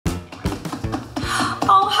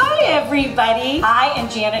everybody. I am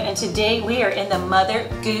Janet and today we are in the Mother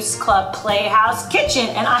Goose Club Playhouse kitchen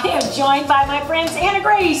and I am joined by my friends Anna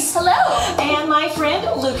Grace. Hello. And my friend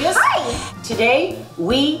Lucas. Hi. Today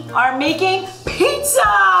we are making pizza.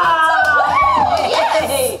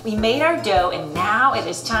 Yes. We made our dough and now it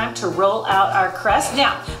is time to roll out our crust.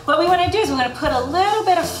 Now what we want to do is we're going to put a little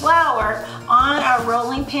bit of flour on our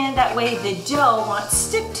rolling pin. That way the dough won't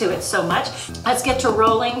stick to it so much. Let's get to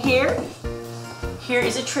rolling here. Here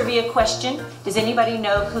is a trivia question. Does anybody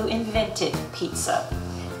know who invented pizza?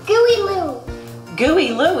 Gooey Lou.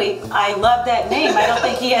 Gooey Louie, I love that name. I don't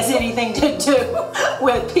think he has anything to do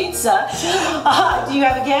with pizza. Do you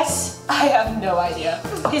have a guess? I have no idea.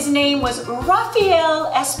 His name was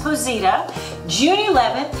Raphael Esposito, June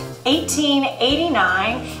 11th,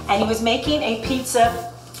 1889, and he was making a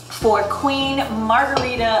pizza for Queen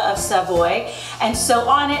Margherita of Savoy. And so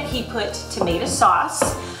on it, he put tomato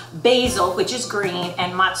sauce, basil, which is green,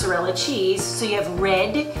 and mozzarella cheese. So you have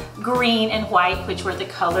red, green, and white, which were the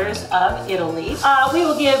colors of Italy. We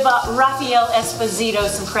will give Raphael Esposito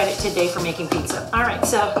some credit today for making pizza. All right,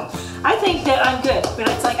 so I think that I'm good, but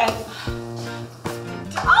it's like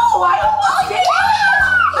oh, I don't like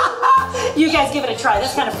it! You guys give it a try,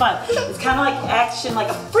 that's kind of fun. It's kind of like action, like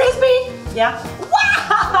a frisbee. Yeah?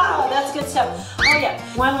 Wow, that's good stuff. Oh yeah,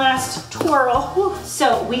 one last twirl.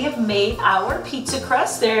 So we have made our pizza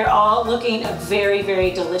crust. They're all looking very,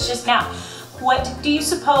 very delicious. Now, what do you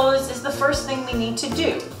suppose is the first thing we need to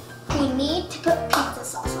do? We need to put pizza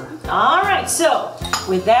sauce on. All right, so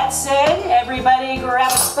with that said, everybody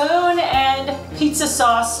grab a spoon and pizza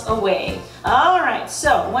sauce away. All right,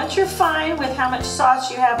 so once you're fine with how much sauce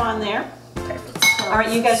you have on there, perfect. All right,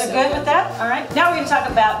 you guys are good with that? All right, now we're going to talk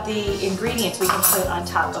about the ingredients we can put on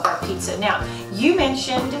top of our pizza. Now, you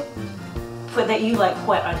mentioned that you like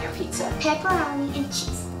what on your pizza? Pepperoni and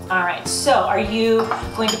cheese. All right, so are you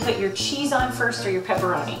going to put your cheese on first or your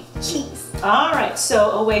pepperoni? Cheese. All right,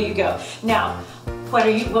 so away you go. Now, what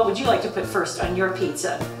would you like to put first on your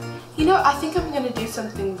pizza? You know, I think I'm gonna do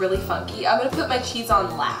something really funky. I'm gonna put my cheese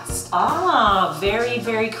on last. Ah, very,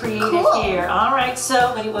 very creative Cool. here. All right,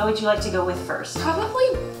 so what would you like to go with first? Probably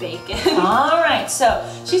bacon. All right, so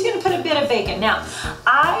she's gonna put a bit of bacon. Now,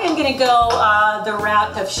 I am gonna go the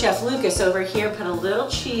route of Chef Lucas over here, put a little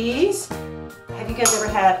cheese. Have you guys ever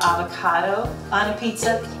had avocado on a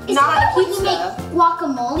pizza? Is Not that a what you pizza. make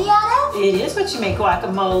guacamole out of? It is what you make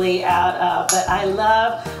guacamole out of, but I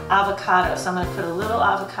love avocado, so I'm gonna put a little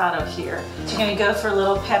avocado here. You're gonna go for a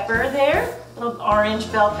little pepper there, a little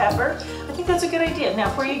orange bell pepper. I think that's a good idea. Now,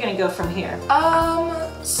 where are you gonna go from here?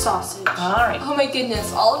 Sausage. All right. Oh my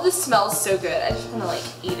goodness, all of this smells so good. I just wanna like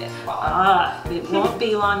eat it. It won't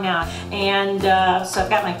be long now. And so I've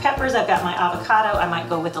got my peppers, I've got my avocado. I might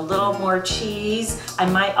go with a little more cheese. I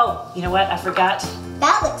might, oh, you know what, I forgot.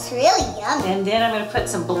 That looks really yummy. And then I'm gonna put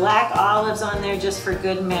some black olives on there just for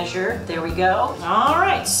good measure. There we go. All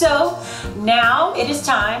right, so now it is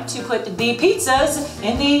time to put the pizzas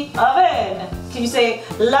in the oven. Can you say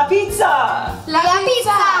la pizza? La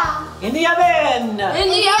pizza. In the oven. In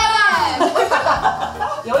the oven!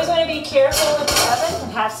 You always want to be careful with the oven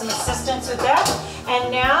and have some assistance with that. And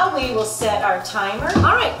now we will set our timer.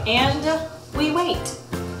 All right, and we wait.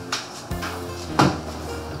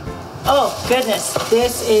 Oh goodness,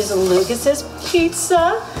 this is Lucas's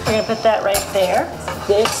pizza. We're gonna put that right there.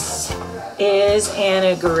 This is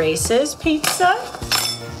Anna Grace's pizza.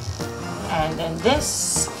 And then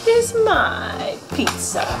this is my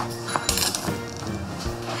pizza.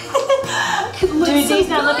 Do these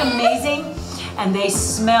not look amazing? And they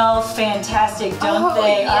smell fantastic, don't Oh,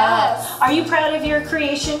 they? yes. Are you proud of your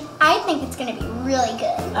creation? I think it's gonna be really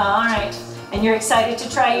good. All right. And you're excited to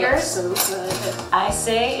try yours? So good. I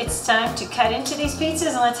say it's time to cut into these pizzas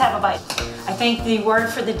and let's have a bite. I think the word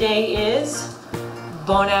for the day is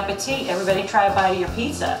bon appetit. Everybody try a bite of your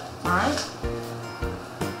pizza. All right?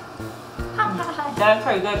 That's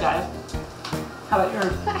pretty good, guys. How about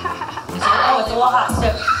yours? Oh, it's a little hot.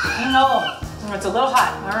 So, no, it's a little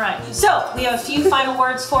hot. All right. So we have a few final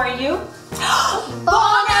words for you.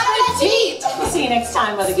 Bon appetit! We'll see you next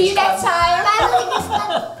time, Mother See Goose you next Club. time. Bye,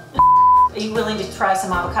 Lucas. Are you willing to try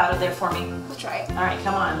some avocado there for me? We'll try it. All right,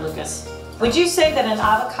 come on, Lucas. Would you say that an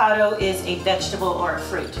avocado is a vegetable or a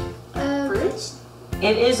fruit? Fruit?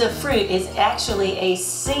 It is a fruit. It's actually a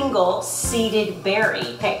single seeded berry.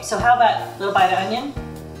 Okay, so how about a little bite of onion?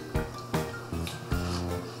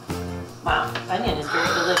 Wow, onion is very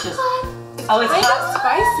delicious. Oh, it's Kind hot. of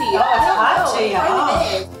spicy. Oh, it's hot to you. Kind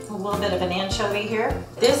Oh. of is. A little bit of an anchovy here.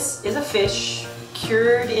 This is a fish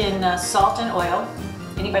cured in salt and oil.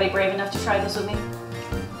 Anybody brave enough to try this with me?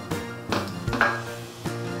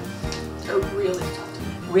 They're really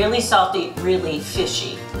salty. Really salty, really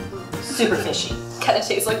fishy. Super fishy. Kind of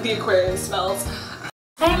tastes like the aquarium smells.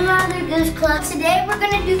 Hey Mother Goose Club, today we're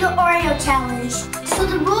gonna do the Oreo challenge. So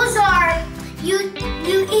the rules are, you eat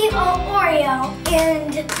an Oreo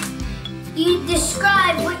and you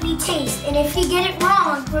describe what you taste. And if you get it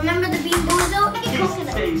wrong, remember the Bean Boozled?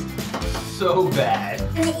 This tastes so bad.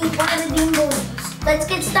 We're gonna eat one of the Bean Boozled. Let's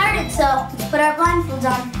get started, so let's put our blindfolds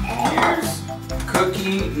on. Here's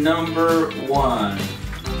cookie number 1.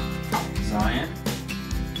 Zion.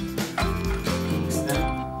 Kingston.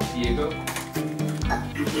 Diego.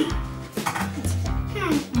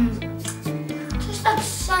 Just like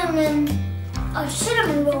cinnamon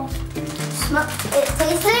roll. It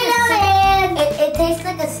tastes like it tastes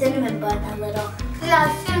like a cinnamon bun a little.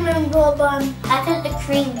 Yeah, cinnamon roll bun. That's what the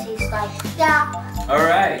cream tastes like. Yeah.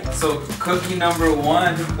 Alright, so cookie number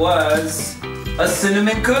 1 was a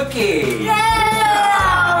cinnamon cookie.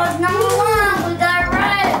 Yeah! Number 1, we got it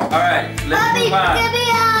right. Alright, let's move on. Give me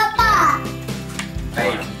a pop.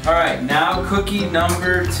 Hey. Alright, now cookie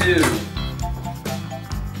number 2.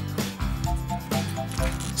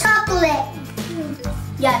 Chocolate.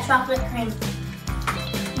 Yeah, chocolate cream.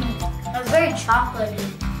 It's very chocolatey.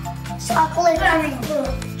 Chocolate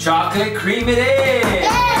cream. Chocolate cream it is!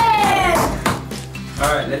 Yeah!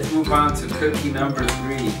 Alright, let's move on to cookie number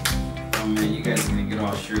 3. Oh man, you guys are gonna get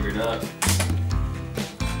all sugared up.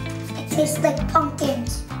 It tastes like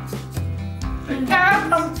pumpkins. Yeah,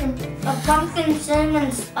 pumpkin. A pumpkin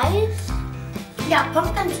cinnamon spice? Yeah,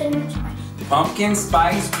 pumpkin cinnamon spice. Pumpkin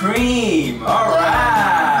spice cream!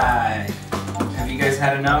 Alright! Have you guys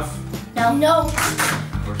had enough? No. No. Of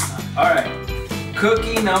course not. Alright,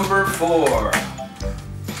 cookie number 4.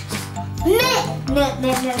 Mint. Mint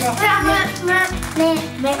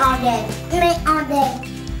all day. Mint all day.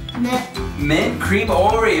 Mint. Mint cream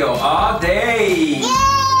Oreo all day! Yay!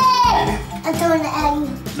 I'm throwing it at you.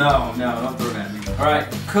 No, don't throw it at me. Alright,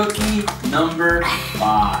 cookie number 5.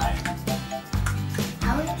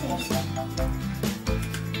 How would it taste?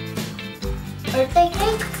 Birthday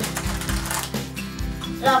cake?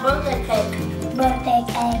 Yeah, birthday cake. Birthday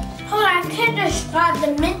cake. Hold on, I can't describe.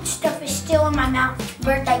 The mint stuff is still in my mouth.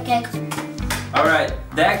 Birthday cake. Alright,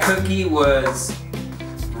 that cookie was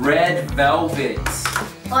red velvet.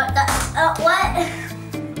 What? What?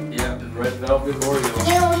 Yeah, red velvet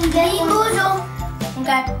Oreo. You get Boozled.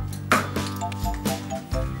 Okay.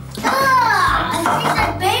 Ah! It tastes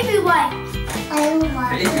like baby wipes.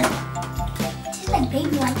 Baby. It tastes like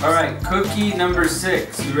baby wipes. Alright, cookie number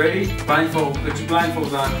 6. You ready? Blindfold. Put your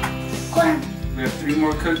blindfolds on. Go on. We have 3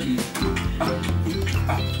 more cookies.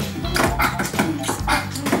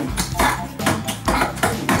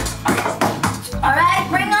 Alright,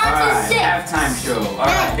 bring on to 6. Halftime show.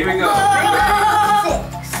 Alright, here we go. 6.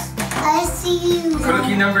 I see you.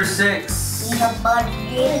 Cookie number 6. Peanut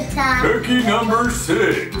butter time. Cookie number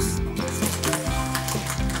 6.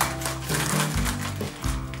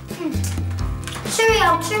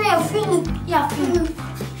 Cereal, fruit. Yeah, fruit.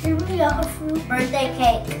 Cereal, fruit. Birthday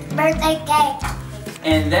cake. Birthday cake.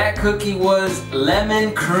 And that cookie was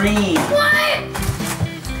lemon cream. What?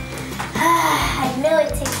 I knew it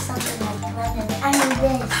tastes something like lemon. I knew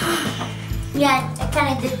this. Yeah, it kind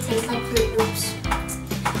of did taste like Fruit Loops.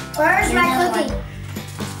 Where's my cookie?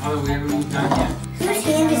 Oh, we haven't moved on yet. Whose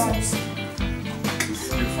hand is this? This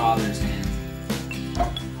is your father's hand.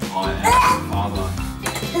 Oh, yeah. Father.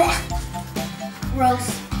 Gross.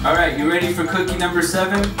 Alright, you ready for cookie number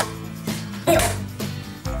 7?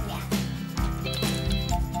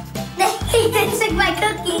 He didn't take my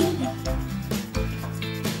cookie.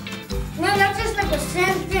 No, that's just like the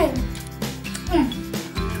same thing.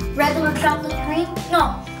 Regular chocolate cream?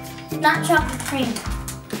 No, not chocolate cream.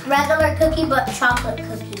 Regular cookie, but chocolate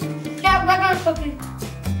cookie. Yeah, regular cookie.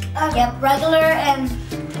 Yep, regular and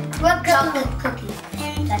chocolate cookie.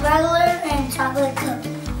 Regular and chocolate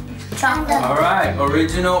cookie. Chocolate. Alright,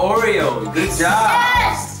 original Oreo. Good job.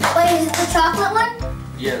 Yes! Wait, is it the chocolate one?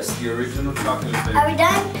 Yes, the original chocolate Are flavor. we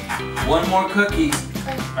done? 1 more cookie.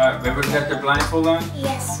 Alright, everybody got their blindfold on?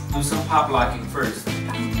 Yes. Do some pop locking first.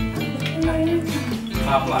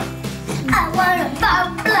 Pop lock. I want a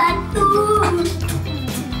pop like ooh.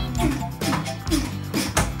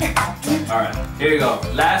 Alright, here you go.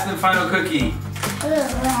 Last and final cookie.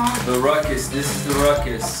 The ruckus. This is the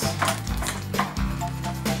ruckus.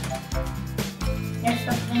 There's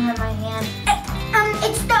something in my hand.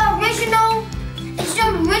 It's the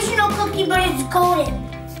original cookie, but it's golden.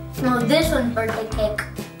 No, this one's birthday cake.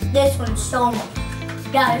 This one's so much.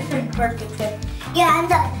 Yeah, this one's birthday cake. Yeah, and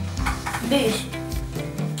the this.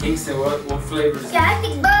 Kingston, what flavor is it? Yeah, I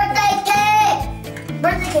think birthday cake.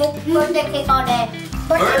 Birthday cake. Birthday cake all day.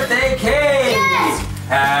 Birthday cake! Yes!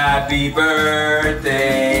 Happy Happy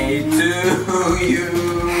birthday to you.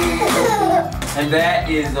 And that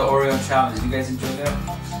is the Oreo challenge. You guys enjoy that?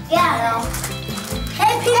 Yeah.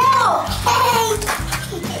 Hey, people! Hey!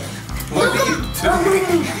 What are you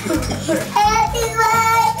doing? Happy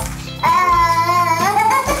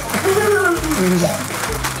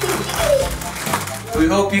birthday! We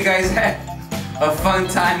hope you guys had a fun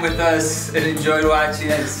time with us and enjoyed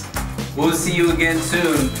watching us. We'll see you again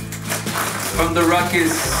soon. From the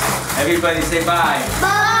Ruckus, everybody say bye.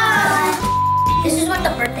 Bye! This is what the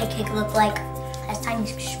birthday cake looked like. It has tiny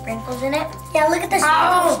sprinkles in it. Yeah, look at this.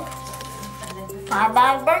 Oh!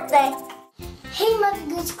 Bye-bye birthday. Hey, Mother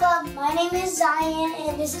Goose Club. My name is Zion,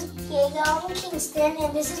 and this is Diego in Kingston,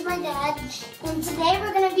 and this is my dad. And today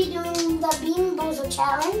we're going to be doing the Bean Boozle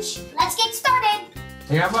Challenge. Let's get started.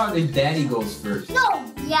 Hey, how about if Daddy goes first? No,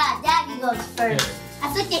 yeah, Daddy goes first.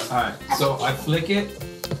 I flicked it. Alright, so I flick it.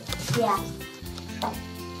 Yeah.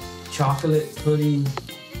 Chocolate pudding.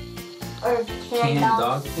 Or Canned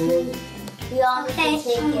dog food. We all can take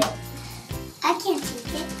it. I can't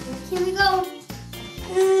take it. Here we go.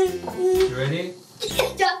 You ready?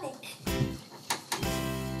 Drop it.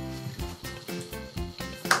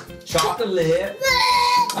 Chocolate.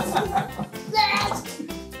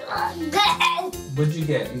 What'd you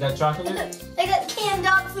get? You got chocolate? I got canned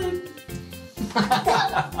dog food.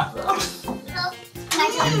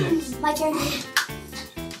 My turn.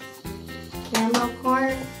 Caramel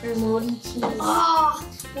corn or moldy cheese. Oh,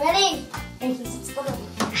 ready?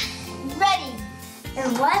 Ready. And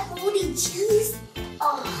what? Moldy cheese?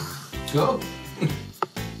 Oh. Go.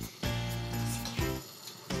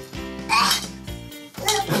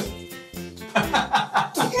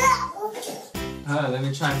 Let me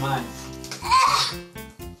try mine.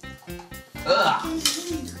 Ugh.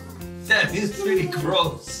 That is pretty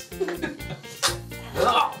gross.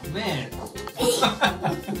 Oh, man.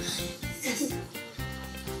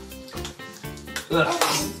 Ugh.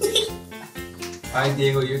 All right,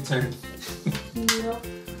 Diego, your turn. Nope.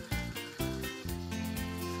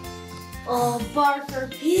 Oh, Barker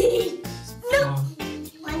pig. No.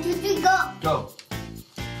 1, 2, 3, go. Go.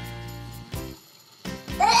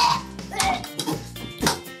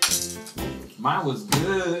 Mine was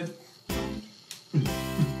good.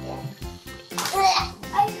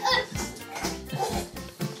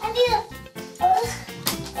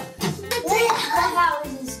 That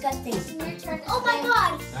was disgusting. Oh my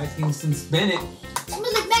god! I can spin it. It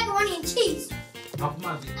smells like macaroni and cheese. Off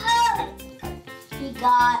my We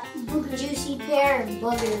got juicy pear and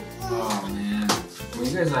booger. Oh man. Well,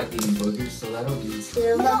 you guys like eating boogers, so that'll be easy.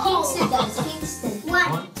 No, Kingston does. Kingston.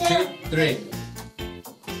 1, 2, 3.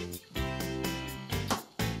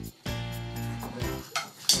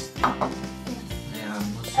 Yeah,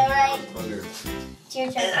 all right. Booger. It's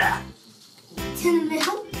your turn. To the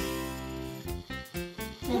middle.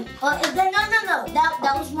 Oh, no.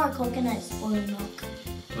 That was more coconut spoiled milk.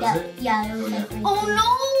 Was it? Yeah, that was Okay. like. Oh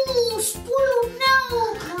no! Spoiled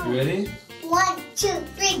milk! You ready? 1, 2,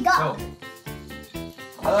 3, go! Go.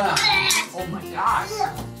 Oh my gosh.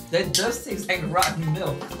 That does taste like rotten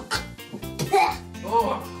milk.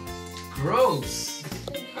 Oh, gross.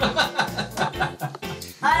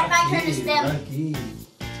 Alright, my turn to spin. Lucky.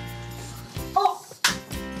 Oh!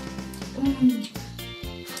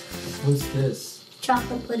 What's this?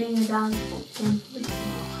 Chocolate pudding or dog food.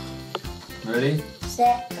 Ready?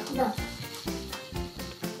 Set, go.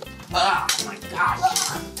 Ah, oh my gosh.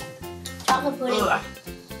 Chocolate pudding. Ugh.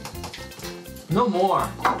 No more.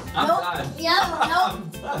 I'm Nope. done. Yeah, nope. I'm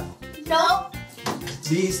done. Nope.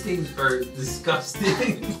 These things are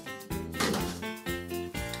disgusting.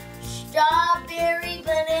 Strawberry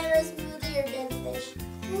banana smoothie or dead fish.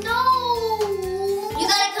 No! You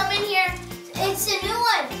gotta come in here. It's a new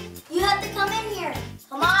one. You have to come in here.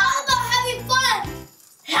 Come on. It's all about having fun.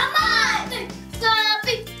 Come on. Stop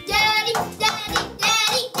it. Daddy, daddy,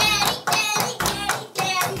 daddy, daddy, daddy, daddy,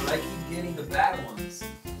 daddy. I keep getting the bad ones.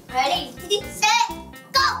 Ready, set,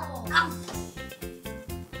 go.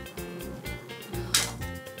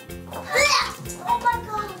 Oh my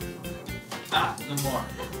god. Ah, no more.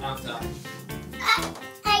 I'm done.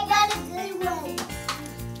 I got a good one.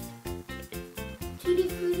 Tutti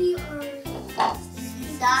Frutti or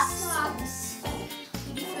socks?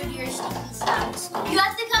 Tutti Frutti or sticky socks? You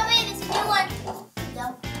have to come in. It's a new one. No.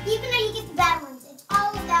 Even though you get the bad ones, it's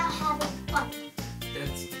all about having fun.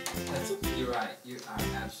 You're right. You are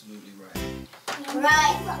absolutely right.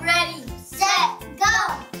 Right, ready, set, go.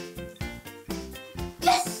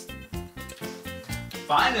 Yes.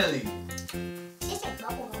 Finally. Tastes like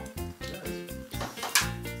bubble gum.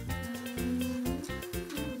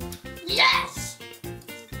 Yes!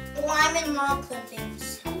 Lime and mom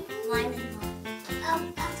clippings. slime involved. Oh,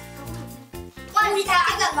 that's cool. 1, 2,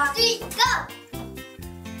 3, go!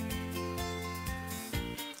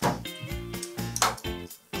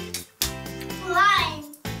 Lime.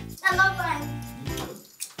 I love lime.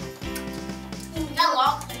 I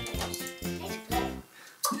love it. Tastes good.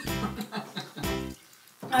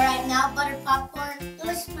 Alright, now butter popcorn.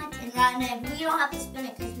 Let's my pin right now. We don't have to spin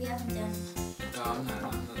it because we haven't done it. No, I'm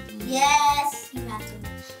not doing it. Yes, you have to.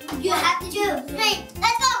 You have to do. 3,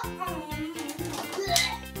 let's go!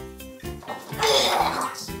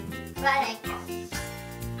 Right.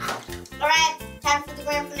 Alright, time for the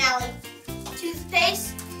grand finale.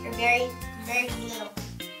 Toothpaste or very little.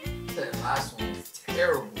 That last one was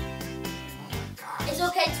terrible. Oh my god. It's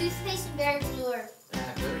okay, toothpaste and berry glue. I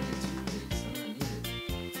have very good toothpaste. I'm gonna need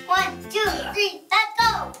it. 1, 2, 3, let's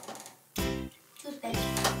go! Toothpaste.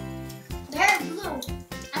 Berry glue.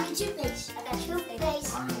 I mean toothpaste. I got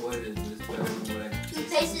toothpaste. I don't know what it is, but it's better than what I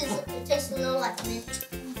Toothpaste it tastes a little like mint.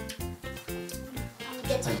 I'm gonna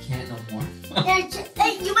get I to can't no more. Hey,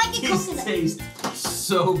 you might get These coconut. taste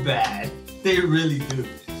so bad. They really do.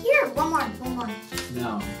 Here, one more.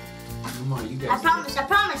 No. No more. You guys. I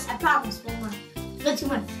promise. One more. No, 2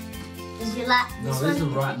 more. This is your last. No, this is the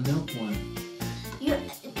rotten milk one.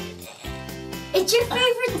 It's your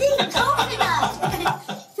favorite thing, coconut.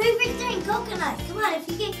 Favorite thing, coconut. Come on, if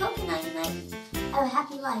you get coconut, you might have a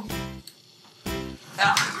happy life.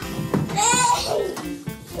 Hey!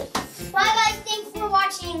 Bye guys, thanks for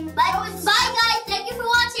watching. Bye guys, thank you for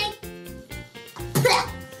watching.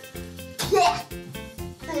 Yeah,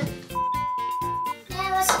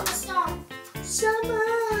 let's sing the song. Summer.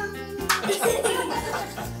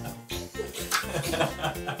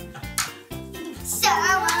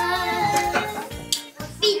 Summer.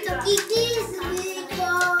 Feet to keep easily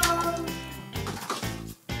cold.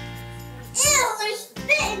 Ew, there's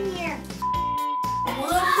spit in here.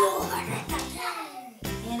 One more.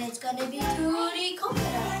 And it's gonna be tutti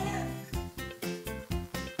coconut.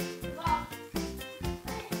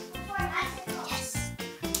 Yes.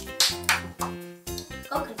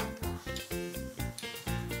 Coconut.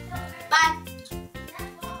 Bye.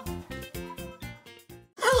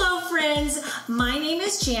 Hello friends, my name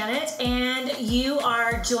is Janet and you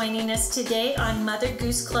are joining us today on Mother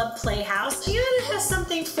Goose Club Playhouse. Janet has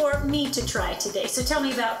something for me to try today, so tell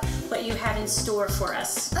me about what you have in store for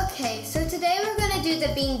us. Okay, so today we're going to do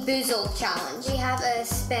the Bean Boozled challenge. We have a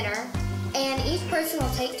spinner and each person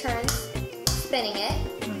will take turns spinning it.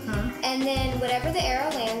 And then whatever the arrow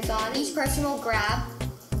lands on, each person will grab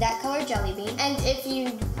that color jelly bean. And if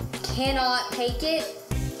you cannot take it,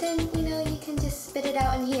 then you can just spit it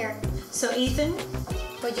out in here. So Ethan,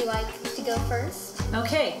 Would you like to go first?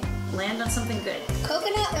 okay, land on something good.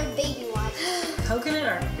 Coconut or baby wipes? Coconut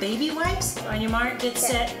or baby wipes? On your mark, get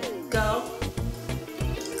set, go.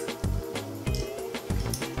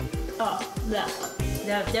 Oh, yeah,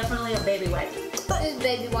 definitely a baby wipe. It's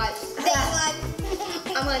baby wipes. Baby wipes.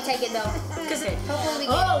 I'm gonna take it though. Okay. Hopefully we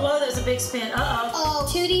get Oh, whoa, there's a big spin. Uh-oh. Oh,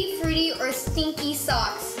 tutti frutti or stinky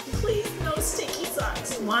socks. Please, no sticky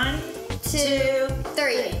socks. 1, 2,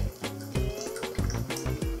 3.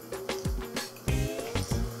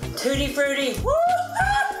 Tutti frutti. Woo!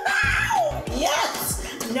 Yes!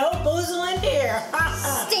 No boozling here.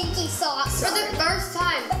 Stinky socks. For the first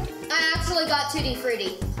time, I actually got tutti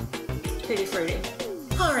frutti. Tutti frutti.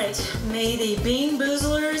 All right, may the bean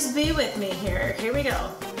boozlers be with me here. Here we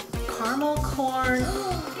go. Caramel corn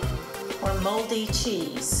or moldy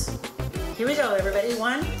cheese. Here we go, everybody.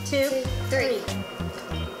 1, 2, 3.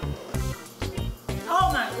 Oh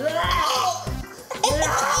my!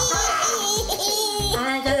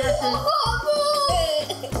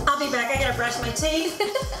 I'll be back. I gotta brush my teeth.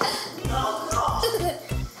 Oh, God.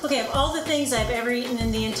 Okay, of all the things I've ever eaten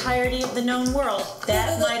in the entirety of the known world,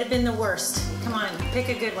 that might have been the worst. Come on, pick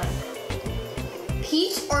a good one.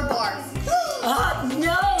 Peach or barf?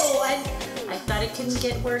 No! I thought it couldn't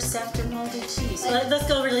get worse after moldy cheese. Let's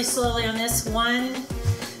go really slowly on this. 1,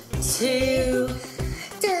 2,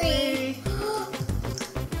 3.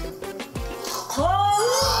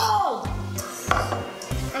 Oh!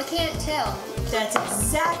 I can't tell. That's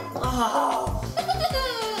exact. Oh!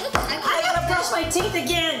 I gotta brush my teeth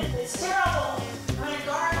again. It's terrible. I'm gonna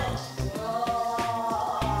gargle.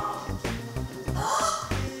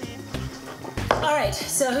 All right.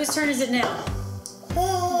 So whose turn is it now?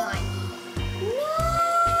 Mine. No!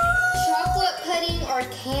 Chocolate pudding or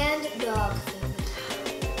canned dog food?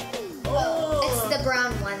 Oh. It's the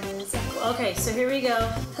brown ones. Okay. So here we go.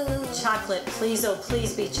 Chocolate. Please, oh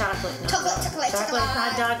please be chocolate. Not Chocolate, dog. chocolate, Chocolate,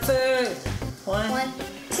 chocolate. not dog food. 1. 1,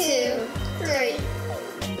 2, 3.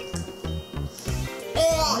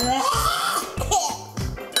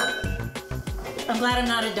 I'm glad I'm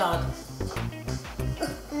not a dog.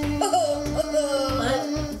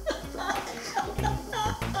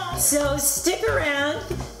 So stick around,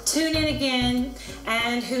 tune in again,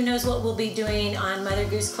 and who knows what we'll be doing on Mother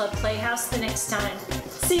Goose Club Playhouse the next time.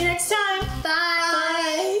 See you next time.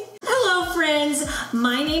 Bye. Hello friends,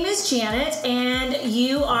 my name is Janet and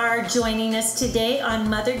you are joining us today on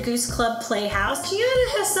Mother Goose Club Playhouse. Janet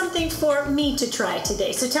has something for me to try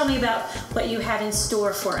today, so tell me about what you have in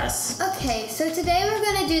store for us. Okay, so today we're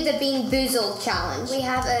going to do the Bean Boozled challenge. We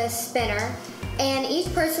have a spinner and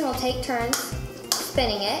each person will take turns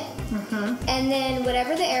spinning it. And then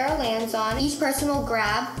whatever the arrow lands on, each person will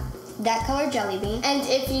grab that color jelly bean. And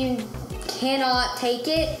if you cannot take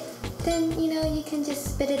it, then you can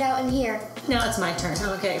just spit it out in here. Now it's my turn.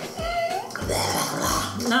 Okay.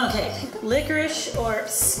 Okay. Licorice or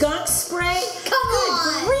skunk spray? Come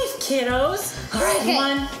on! Good grief, kiddos. All right, Okay.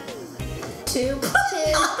 1, 2,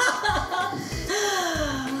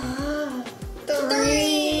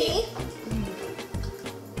 3.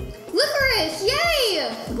 Licorice!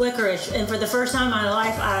 Yay! Licorice, and for the first time in my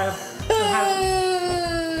life, I'm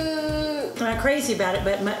not crazy about it,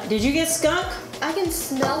 but did you get skunk? I can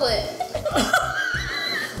smell it.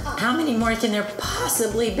 How many more can there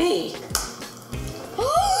possibly be?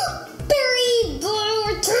 Berry blue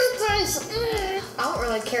or toothpaste. I don't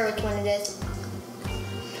really care which one it is.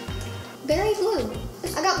 Berry blue.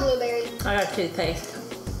 I got blueberry. I got toothpaste.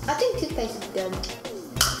 I think toothpaste is good.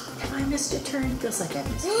 Have I missed a turn? Feels like I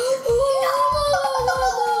missed.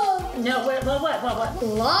 No, what?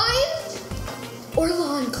 Lime or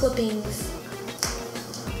lawn clippings?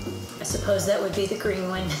 I suppose that would be the green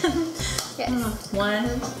one. Yes.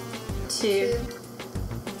 1, 2,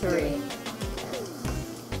 3.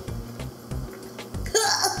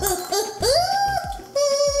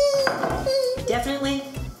 Definitely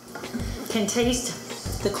can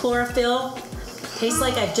taste the chlorophyll. Tastes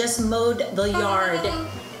like I just mowed the yard.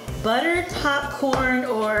 Buttered popcorn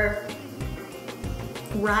or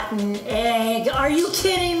rotten egg. Are you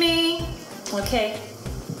kidding me? Okay.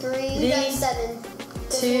 3, These- that's 7.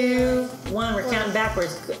 2, 1. We're counting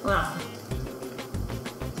backwards. Wow.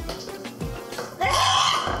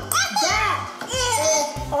 That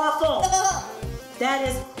is awful. That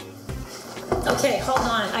is. Okay, hold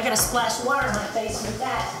on. I gotta splash water in my face with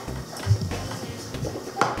that.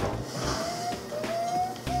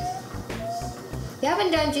 You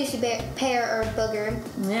haven't done juicy pear or booger.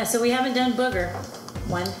 Yeah, so we haven't done booger.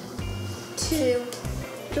 1, 2.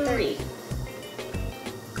 3.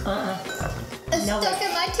 It's No stuck way.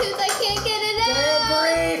 in my tooth. I can't get it Good out.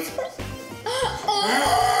 grief.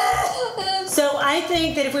 So I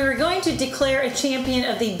think that if we were going to declare a champion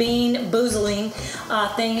of the bean boozling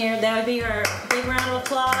thing here, that would be our big round of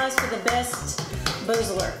applause for the best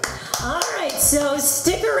boozler. All right, so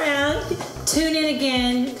stick around, tune in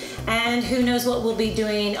again, and who knows what we'll be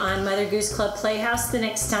doing on Mother Goose Club Playhouse the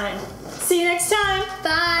next time. See you next time. Bye.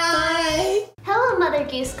 Bye. Hello, Mother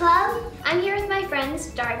Goose Club. I'm here with my friends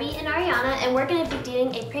Darby and Ariana, and we're going to be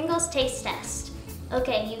doing a Pringles taste test.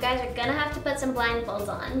 Okay, you guys are going to have to put some blindfolds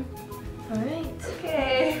on. All right.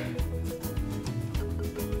 Okay.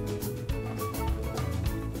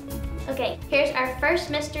 Okay, here's our first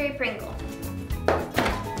mystery Pringle.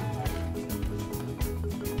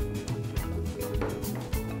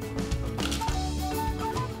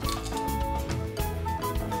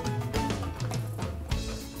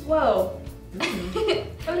 Whoa.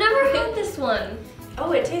 I've never had this one.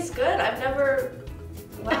 Oh, it tastes good. I've never.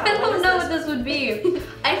 Wow. I don't is know what this would be.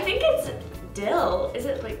 I think it's dill. Is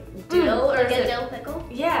it like dill or Like is a it? dill pickle?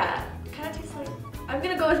 Yeah. Kind of tastes like. I'm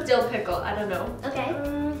gonna go with dill pickle. I don't know. Okay.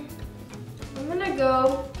 I'm gonna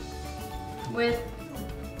go with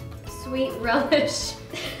sweet relish.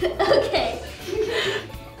 Okay.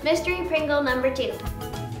 Mystery Pringle number 2.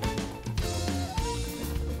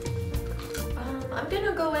 I'm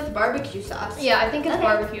gonna go with barbecue sauce. Yeah, I think it's Okay.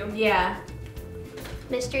 barbecue. Yeah.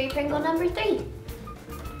 Mystery Pringle number 3.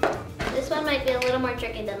 This one might be a little more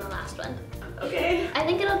tricky than the last one. Okay. I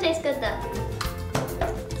think it'll taste good though.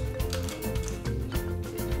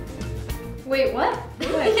 Wait, what?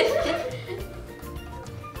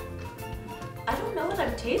 I don't know what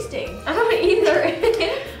I'm tasting. I don't either.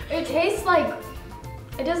 It tastes like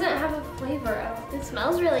it doesn't have a flavor. It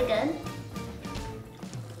smells really good.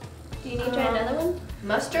 Do you need to try another one?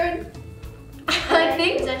 Mustard? I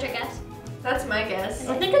think Is that your guess? That's my guess.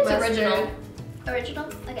 I think it's Mustard. original. Original?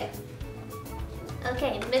 Okay.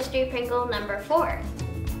 Okay, mystery Pringle number 4.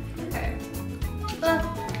 Okay.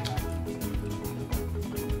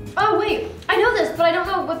 Oh wait, I know this, but I don't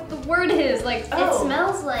know what the word is. Like, It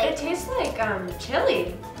smells like. It tastes like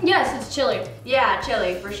chili. yes, it's chili. Yeah,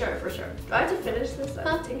 chili for sure, for sure. Do I have to finish this?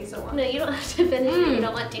 That's taking so long. No, you don't have to finish it. You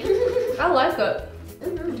don't want to. I like it.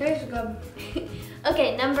 Tastes good.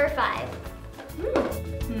 Okay, number 5.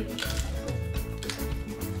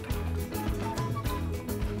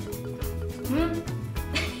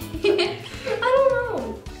 I don't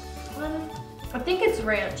know. I think it's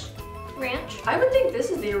ranch. Ranch. I would think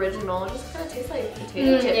this is the original. It just kind of tastes like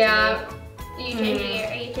potato chip. Yeah. Are you changing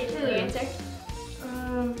your answer?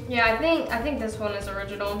 Yeah, I think this one is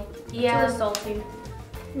original. Yeah. It's a little salty.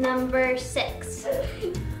 Number 6.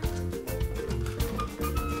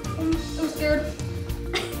 I'm scared.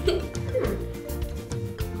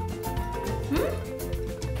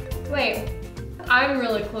 Wait, I'm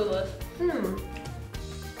really clueless.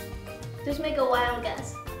 Just make a wild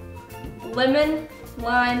guess. Lemon,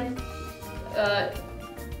 lime,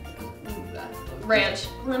 ranch.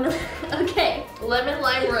 Lemon. Okay. Lemon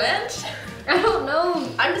lime ranch? I don't know.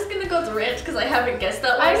 I'm just gonna go with ranch because I haven't guessed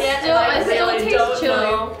that one I yet. still- and I still really taste don't chili.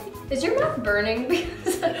 know. Is your mouth burning?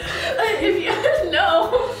 Because If you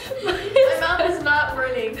no, my mouth is not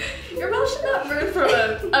burning. Your mouth should not burn from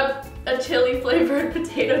a chili flavored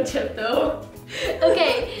potato chip though.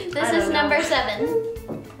 Okay, this I is don't know. number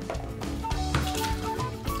 7.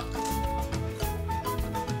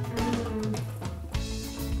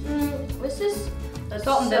 this is That's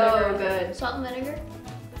salt and so vinegar. good. Salt and vinegar.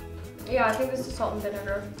 Yeah, I think this is salt and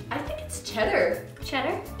vinegar. I think it's cheddar.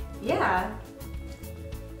 Cheddar. Yeah.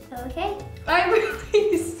 Okay. I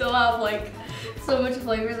really still have like so much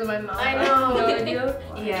flavors in my mouth. I have know. no idea.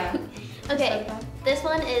 Yeah. Okay. This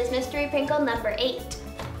one is mystery Pringle number 8.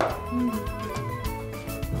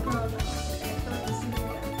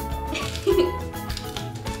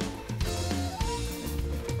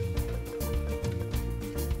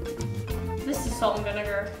 This is salt and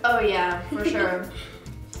vinegar. Oh yeah, for sure.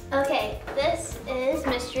 Okay, this is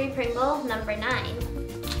mystery Pringle number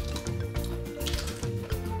 9.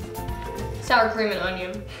 Sour cream and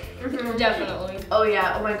onion. Definitely. Oh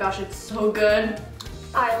yeah. Oh my gosh, it's so good.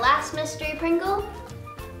 Our last mystery Pringle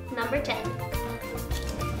number 10.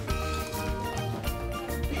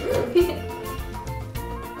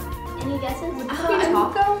 Any guesses?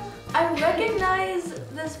 Taco? I recognize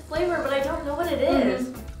this flavor, but I don't know what it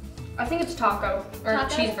is. I think it's taco or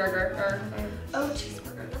Taco? cheeseburger or Oh,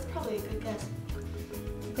 cheeseburger. That's probably a good guess.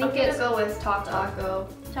 I think I'm gonna it's go with taco.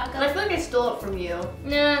 And I Taco? feel like I stole it from you.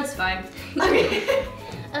 nah, it's fine. Okay.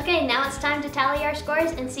 Okay, now it's time to tally our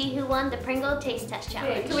scores and see who won the Pringle Taste Test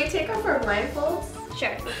Challenge. Wait, can we take off our blindfolds?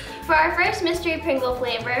 Sure. For our first mystery Pringle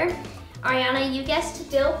flavor, Ariana, you guessed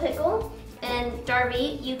dill pickle, and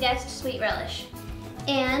Darby, you guessed sweet relish.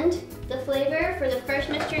 And the flavor for the first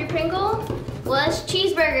mystery Pringle was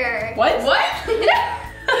cheeseburger. What? What?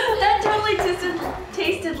 That totally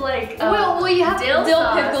tasted like Well, you have dill dill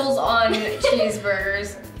sauce. pickles on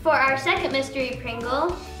cheeseburgers. For our second mystery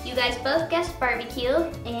Pringle, you guys both guessed barbecue,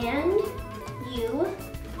 and you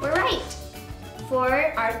were right. For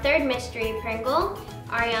our third mystery Pringle,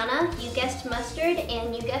 Ariana, you guessed mustard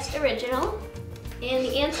and you guessed original. And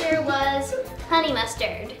the answer was honey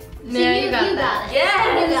mustard. So Yeah, you got that. it.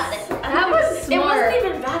 Yes! You got it. That was smart. It wasn't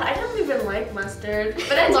even bad. I don't even like mustard,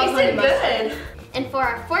 but I it love honey tasted good. And for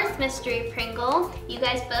our fourth mystery Pringle, you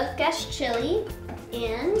guys both guessed chili,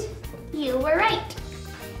 and you were right.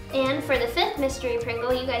 And for the fifth mystery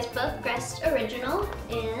Pringle, you guys both guessed original,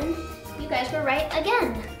 and you guys were right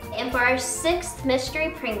again. And for our sixth mystery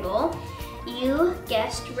Pringle, you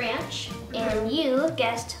guessed ranch, and you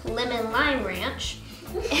guessed lemon lime ranch.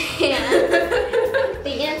 And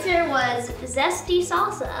the answer was zesty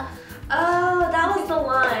salsa. Oh, that was the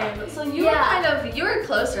lime. So you were Yeah. you were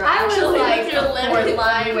closer. I was actually, like with your a lemon fourth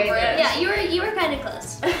lime way there. ranch. Yeah, you were kind of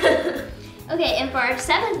close. Okay, and for our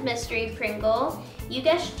seventh mystery Pringle, you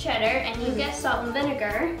guessed cheddar and you guessed salt and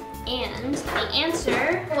vinegar, and the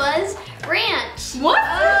answer was ranch. What?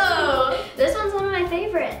 Oh, This one's one of my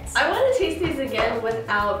favorites. I want to taste these again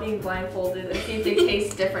without being blindfolded and see if they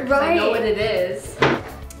taste different. 'Cause I know Right. what it is.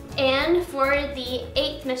 And for the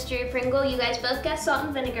eighth mystery Pringle, you guys both guessed salt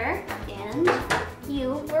and vinegar, and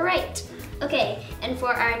you were right. Okay, and for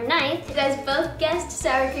our ninth, you guys both guessed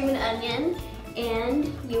sour cream and onion,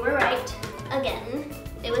 and you were right again.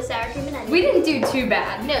 It was sour cream and onion. We didn't do too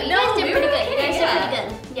bad. No, you No, guys did we pretty were good. You okay, guys yeah. did pretty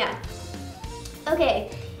good. Yeah. Okay,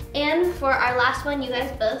 and for our last one, you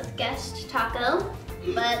guys both guessed taco,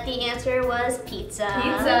 but the answer was pizza.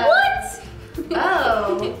 Pizza. What?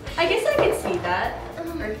 Oh, I guess I could see that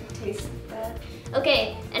or taste that.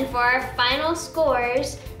 Okay, and for our final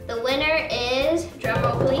scores, the winner is,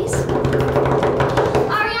 drumroll please,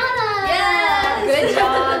 Ariana! Yeah! Good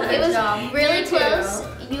job. It was job. really You too. close.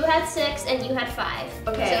 You had 6 and you had 5.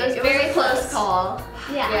 Okay, So it was a very close call.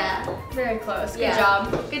 Yeah. Very close. Good Yeah.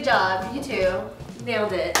 job. Good job. You too.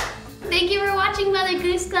 Nailed it. Thank you for watching Mother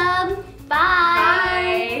Goose Club.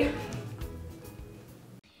 Bye. Bye.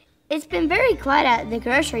 It's been very quiet at the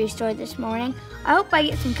grocery store this morning. I hope I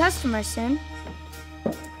get some customers soon.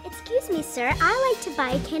 Excuse me, sir. I like to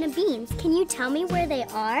buy a can of beans. Can you tell me where they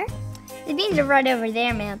are? The beans are right over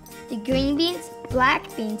there, ma'am. The green beans,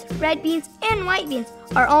 black beans, red beans, and white beans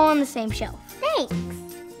are all on the same shelf. Thanks.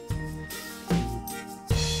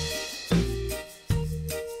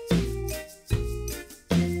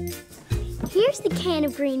 Here's the can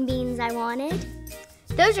of green beans I wanted.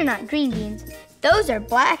 Those are not green beans. Those are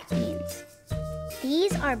black beans.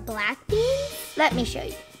 These are black beans? Let me show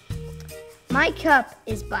you. My cup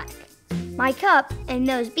is black. My cup and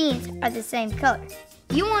those beans are the same color.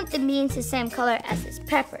 You want the beans the same color as this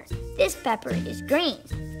pepper. This pepper is green.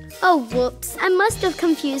 Oh, whoops. I must have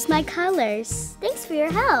confused my colors. Thanks for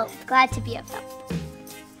your help. Glad to be of help.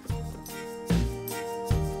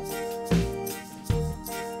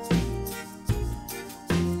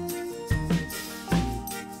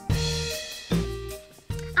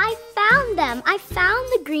 I found them. I found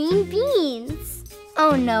the green beans.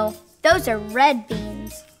 Oh no, those are red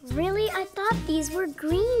beans. Really? I thought these were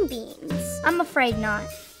green beans. I'm afraid not.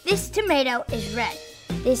 This tomato is red.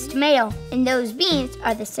 This tomato and those beans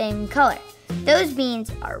are the same color. Those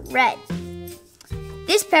beans are red.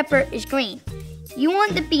 This pepper is green. You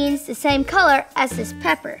want the beans the same color as this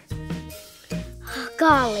pepper.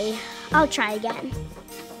 Golly, I'll try again.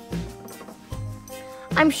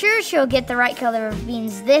 I'm sure she'll get the right color of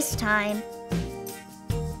beans this time.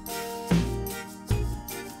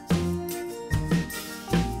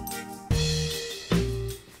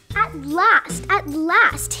 At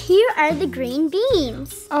last, here are the green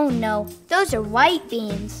beans. Oh no, those are white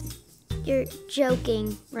beans. You're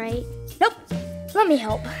joking, right? Nope, let me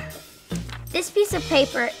help. This piece of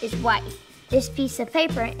paper is white. This piece of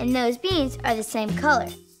paper and those beans are the same color.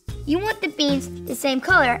 You want the beans the same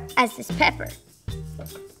color as this pepper.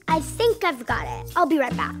 I think I've got it. I'll be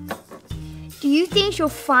right back. Do you think she'll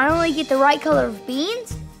finally get the right color of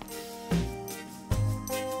beans?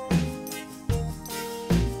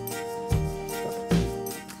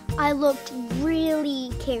 I looked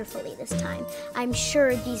really carefully this time. I'm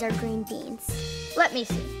sure these are green beans. Let me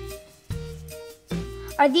see.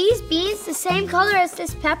 Are these beans the same color as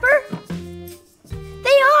this pepper?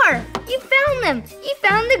 They are! You found them! You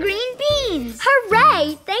found the green beans!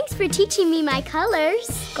 Hooray! Thanks for teaching me my colors.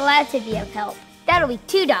 Glad to be of help. That'll be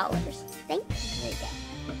 $2. Thanks. There you go.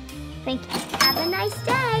 Thank you. Have a nice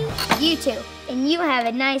day. You too. And you have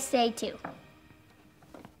a nice day too.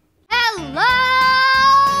 Hello,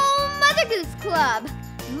 Mother Goose Club.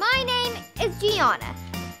 My name is Gianna.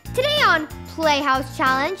 Today on Playhouse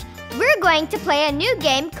Challenge, we're going to play a new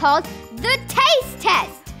game called the Taste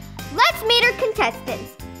Test. Let's meet our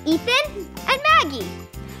contestants, Ethan and Maggie.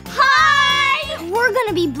 Hi! We're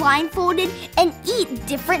gonna be blindfolded and eat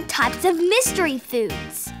different types of mystery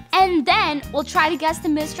foods. And then we'll try to guess the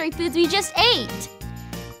mystery foods we just ate.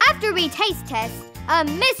 After we taste test a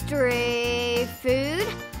mystery food,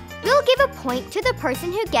 we'll give a point to the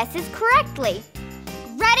person who guesses correctly.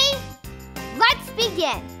 Ready? Let's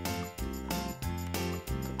begin.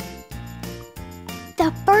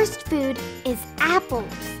 The first food is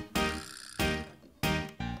apples.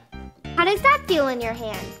 How does that feel in your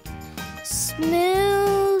hand?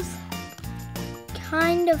 Smooth,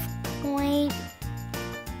 kind of point.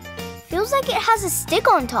 Feels like it has a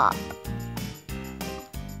stick on top.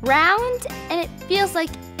 Round, and it feels like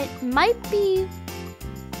it might be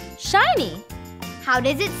shiny. How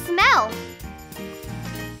does it smell?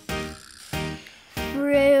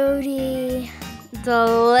 Fruity.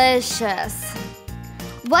 Delicious.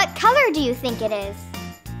 What color do you think it is?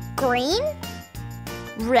 Green?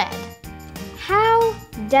 Red. How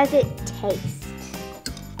does it taste?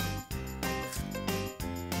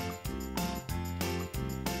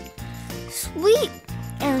 Sweet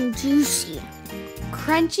and juicy.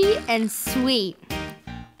 Crunchy and sweet.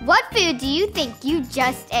 What food do you think you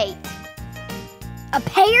just ate? A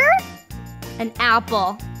pear? An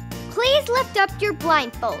apple. Please lift up your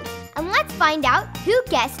blindfold and let's find out who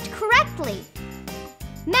guessed correctly.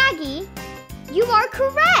 Maggie, you are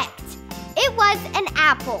correct. It was an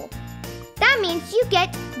apple. That means you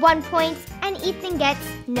get 1 point and Ethan gets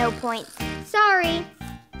no points. Sorry.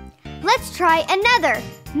 Let's try another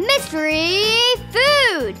mystery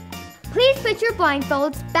food. Please put your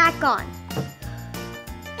blindfolds back on.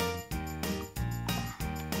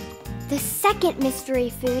 The second mystery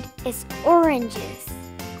food is oranges.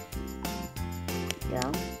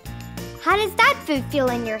 How does that food feel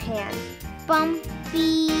in your hand?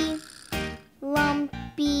 Bumpy,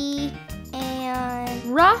 lumpy, and...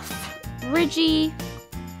 Rough, ridgy,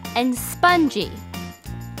 and spongy.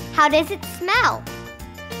 How does it smell?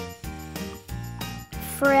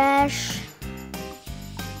 Fresh,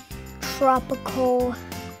 tropical.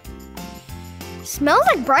 Smells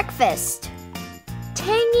like breakfast.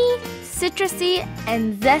 Tangy, citrusy,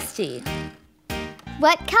 and zesty.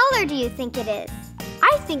 What color do you think it is?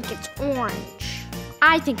 I think it's orange.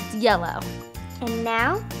 I think it's yellow. And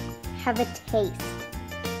now, have a taste.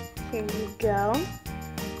 Here you go.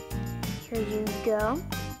 Here you go.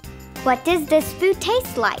 What does this food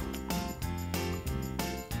taste like?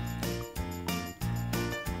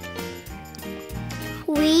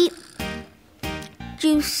 Sweet,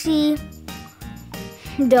 juicy,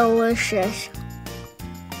 delicious.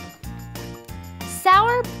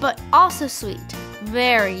 Sour, but also sweet.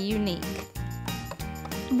 Very unique.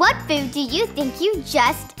 What food do you think you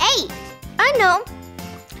just ate? I know.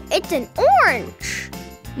 It's an orange.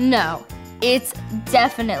 No, it's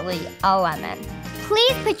definitely a lemon.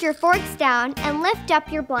 Please put your forks down and lift up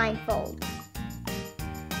your blindfold.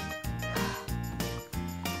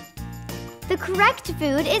 The correct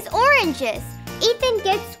food is oranges. Ethan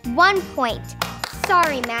gets 1 point.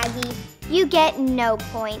 Sorry, Maggie, you get no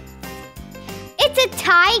points. It's a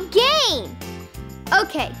tie game.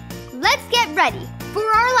 Okay, let's get ready for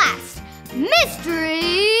our last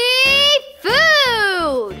mystery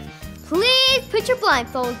food. Please put your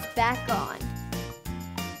blindfolds back on.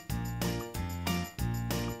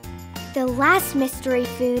 The last mystery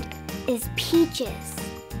food is peaches.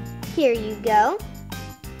 Here you go.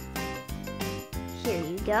 Here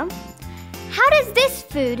you go. How does this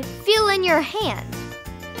food feel in your hand?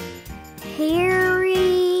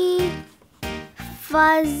 Hairy,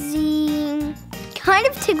 fuzzy, kind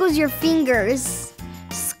of tickles your fingers.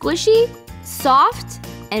 Squishy, soft,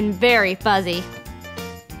 and very fuzzy.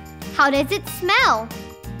 How does it smell?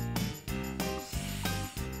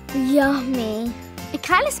 Yummy. It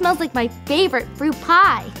kind of smells like my favorite fruit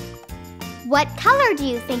pie. What color do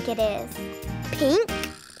you think it is? Pink?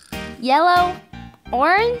 Yellow,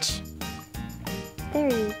 orange. There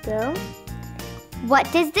you go. What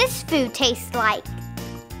does this food taste like?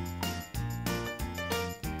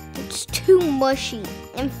 It's too mushy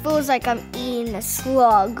and feels like I'm eating a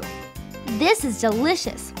slug. This is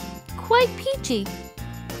delicious. Quite peachy.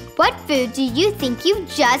 What food do you think you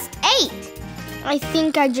just ate? I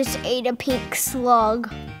think I just ate a pink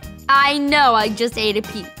slug. I know I just ate a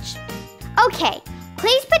peach. Okay,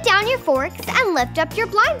 please put down your forks and lift up your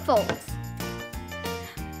blindfolds.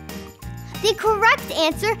 The correct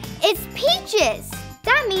answer is peaches.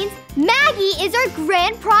 That means Maggie is our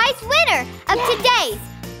grand prize winner of today's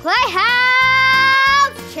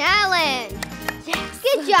Playhouse Challenge. Yes.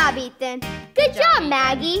 Good job, Ethan. Good job,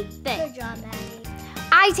 Maggie. Thanks. Good job, Maggie.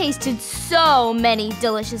 I tasted so many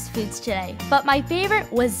delicious foods today, but my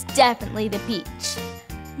favorite was definitely the peach.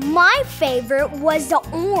 My favorite was the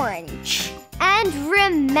orange. And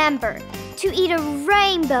remember to eat a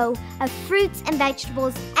rainbow of fruits and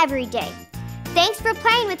vegetables every day. Thanks for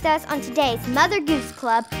playing with us on today's Mother Goose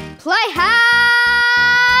Club Playhouse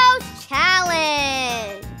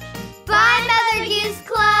Challenge. Bye, Mother Goose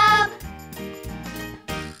Club.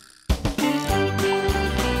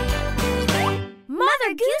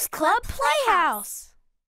 Mother Goose Club Playhouse.